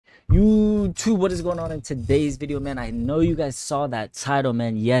YouTube, what is going on in today's video, man? I know you guys saw that title,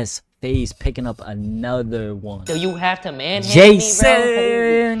 man. Yes, FaZe picking up another one. Do you have to manhandle Jason?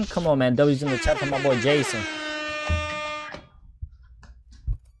 me, bro? Come on, man. W's in the chat for my boy Jason.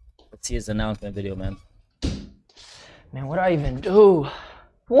 Let's see his announcement video, man. Man, what do I even do?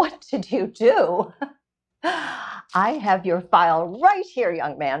 What did you do? I have your file right here,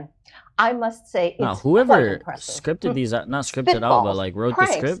 young man. I must say, it's now, whoever quite impressive. scripted these, not scripted out, but like wrote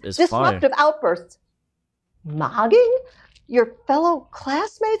pranks, the script is fire. disruptive outbursts, mogging your fellow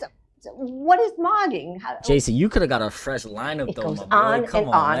classmates. What is mogging? Jason, you could have got a fresh lineup it though, goes my boy. on Come and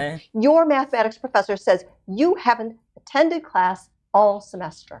on, on. man. Your mathematics professor says you haven't attended class all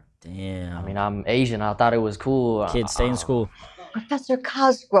semester. Damn. I mean, I'm Asian. I thought it was cool. Kids, stay in school. Professor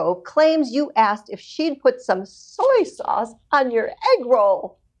Cosgrove claims you asked if she'd put some soy sauce on your egg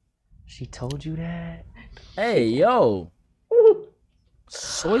roll. She told you that? Hey, yo.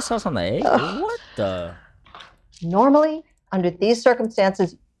 Soy sauce on the egg? What the? Normally, under these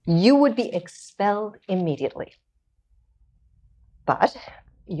circumstances, you would be expelled immediately. But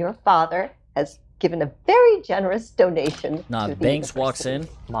your father has given a very generous donation. Nah, to the Banks walks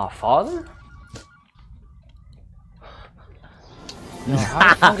university. in. My father? Yo,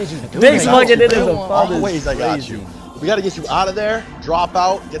 how did you do Banks that? walking in as a All the father. ways I got you. We gotta get you out of there, drop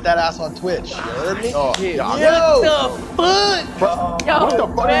out, get that ass on Twitch. You heard me? Oh, Yo, what the fuck? bro, Yo, what the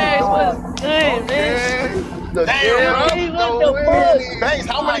fuck Banks, are you what's good, man? The Damn, what the fuck? Banks,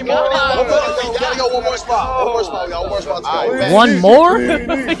 how many my more? God. We gotta go one more spot. One more spot. We got one more spot to go. Banks. One more?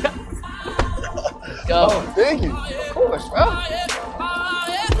 Go. Thank you. Of course, bro.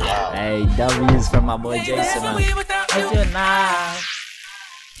 Hey, W's from my boy Jason. Man. What's your name?